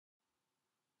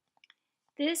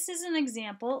This is an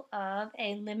example of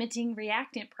a limiting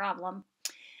reactant problem.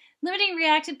 Limiting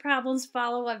reactant problems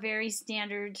follow a very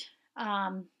standard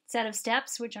set of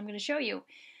steps, which I'm going to show you.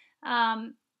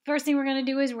 First thing we're going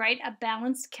to do is write a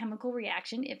balanced chemical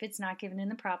reaction if it's not given in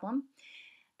the problem.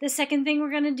 The second thing we're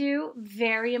going to do,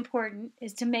 very important,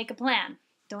 is to make a plan.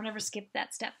 Don't ever skip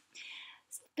that step.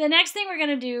 The next thing we're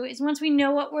going to do is once we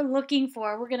know what we're looking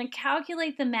for, we're going to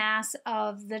calculate the mass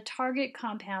of the target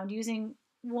compound using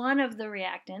one of the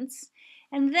reactants.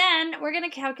 And then we're going to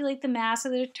calculate the mass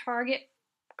of the target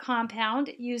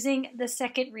compound using the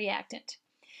second reactant.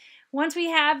 Once we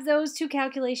have those two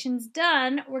calculations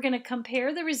done, we're going to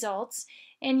compare the results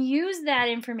and use that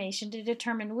information to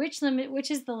determine which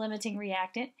is the limiting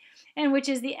reactant and which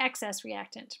is the excess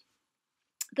reactant.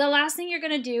 The last thing you're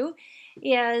going to do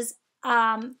is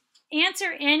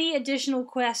answer any additional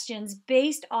questions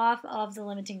based off of the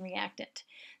limiting reactant.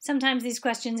 Sometimes these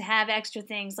questions have extra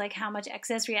things like how much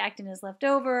excess reactant is left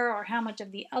over or how much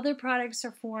of the other products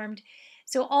are formed.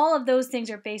 So all of those things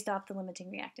are based off the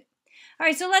limiting reactant. All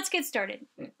right, so let's get started.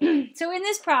 So in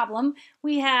this problem,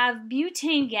 we have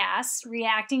butane gas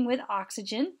reacting with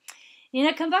oxygen in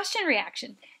a combustion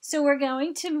reaction. So we're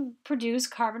going to produce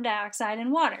carbon dioxide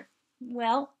and water.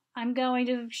 Well, I'm going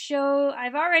to show,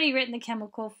 I've already written the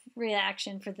chemical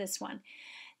reaction for this one.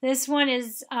 This one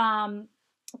is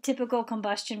typical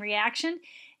combustion reaction,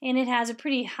 and it has a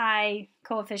pretty high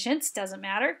coefficients, doesn't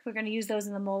matter. We're going to use those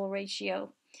in the molar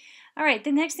ratio. All right,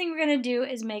 the next thing we're going to do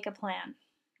is make a plan.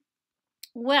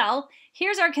 Well,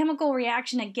 here's our chemical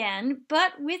reaction again,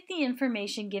 but with the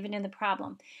information given in the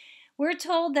problem. We're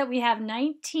told that we have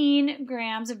 19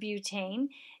 grams of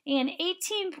butane and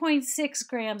 18.6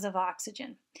 grams of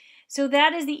oxygen. So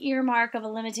that is the earmark of a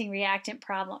limiting reactant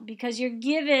problem because you're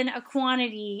given a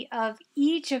quantity of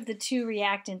each of the two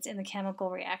reactants in the chemical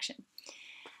reaction.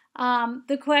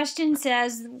 The question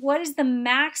says, what is the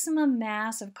maximum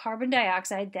mass of carbon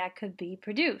dioxide that could be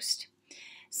produced?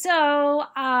 So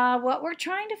what we're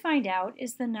trying to find out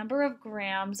is the number of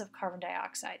grams of carbon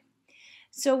dioxide.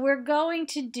 So we're going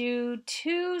to do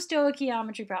two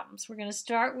stoichiometry problems. We're going to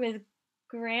start with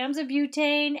grams of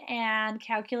butane and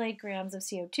calculate grams of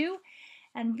CO2.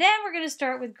 And then we're going to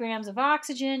start with grams of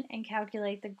oxygen and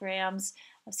calculate the grams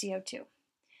of CO2.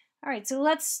 All right, so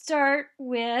let's start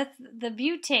with the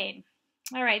butane.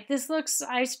 All right,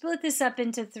 I split this up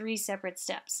into three separate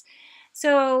steps.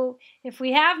 So if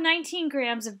we have 19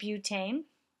 grams of butane,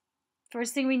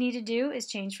 first thing we need to do is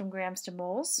change from grams to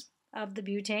moles of the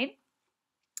butane.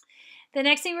 The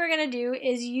next thing we're going to do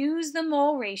is use the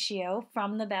mole ratio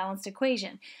from the balanced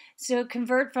equation. So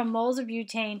convert from moles of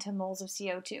butane to moles of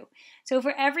CO2. So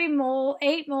for every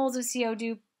 8 moles of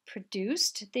CO2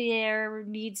 produced, there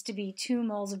needs to be 2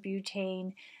 moles of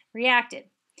butane reacted.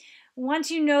 Once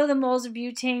you know the moles of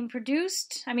butane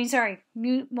produced,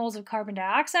 moles of carbon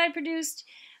dioxide produced,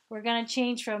 we're going to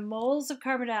change from moles of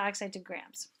carbon dioxide to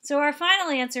grams. So our final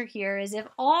answer here is if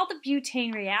all the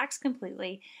butane reacts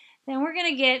completely, then we're going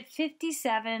to get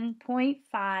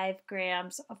 57.5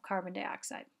 grams of carbon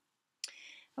dioxide.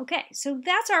 Okay, so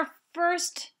that's our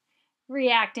first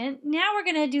reactant. Now we're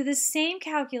going to do the same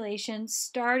calculation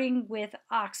starting with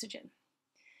oxygen.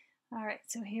 All right,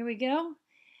 so here we go.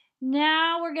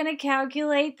 Now we're going to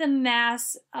calculate the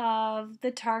mass of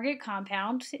the target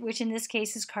compound, which in this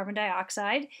case is carbon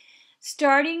dioxide,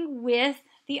 starting with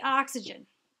the oxygen.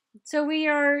 So we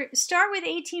start with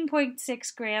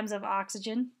 18.6 grams of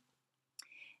oxygen,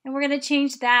 and we're going to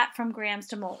change that from grams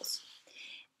to moles.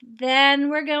 Then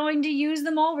we're going to use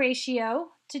the mole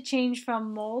ratio to change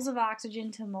from moles of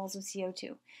oxygen to moles of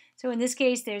CO2. So in this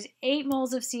case, there's 8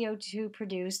 moles of CO2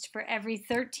 produced for every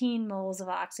 13 moles of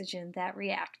oxygen that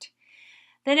react.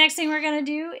 The next thing we're going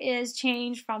to do is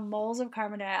change from moles of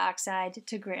carbon dioxide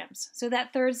to grams. So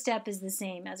that third step is the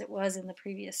same as it was in the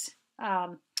previous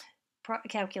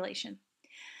calculation.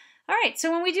 All right,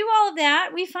 so when we do all of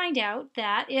that, we find out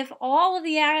that if all of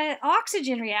the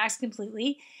oxygen reacts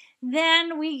completely,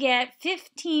 then we get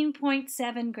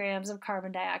 15.7 grams of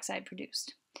carbon dioxide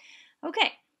produced.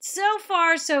 Okay, so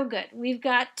far so good. We've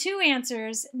got two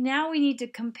answers. Now we need to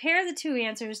compare the two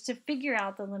answers to figure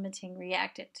out the limiting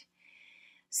reactant.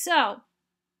 So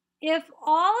if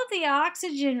all of the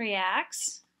oxygen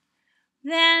reacts,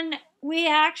 then we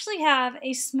actually have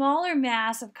a smaller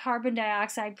mass of carbon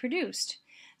dioxide produced.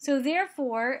 So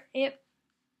therefore,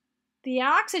 the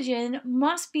oxygen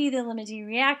must be the limiting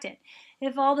reactant.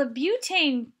 If all the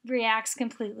butane reacts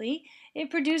completely,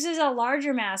 it produces a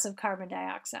larger mass of carbon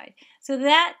dioxide. So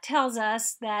that tells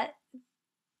us that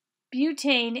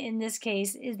butane, in this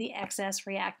case, is the excess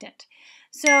reactant.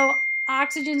 So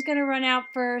oxygen's going to run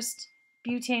out first,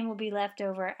 butane will be left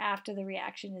over after the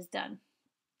reaction is done.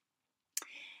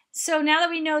 So now that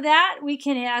we know that, we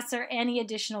can answer any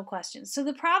additional questions. So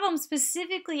the problem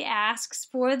specifically asks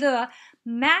for the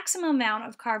maximum amount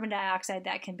of carbon dioxide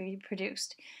that can be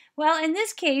produced. Well, in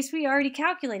this case, we already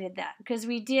calculated that because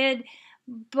we did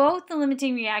both the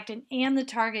limiting reactant and the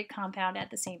target compound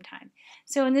at the same time.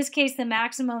 So in this case, the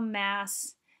maximum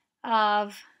mass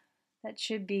of, that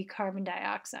should be carbon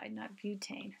dioxide, not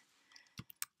butane,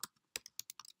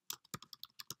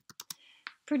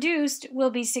 produced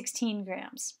will be 16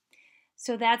 grams.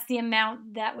 So that's the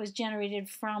amount that was generated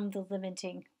from the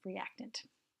limiting reactant.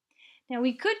 Now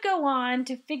we could go on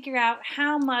to figure out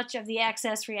how much of the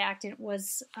excess reactant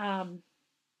was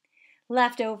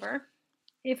left over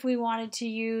if we wanted to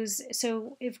use,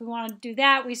 so if we want to do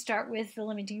that, we start with the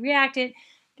limiting reactant,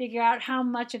 figure out how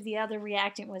much of the other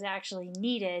reactant was actually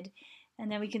needed,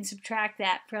 and then we can subtract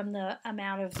that from the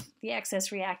amount of the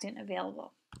excess reactant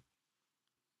available.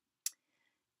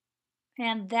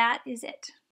 And that is it.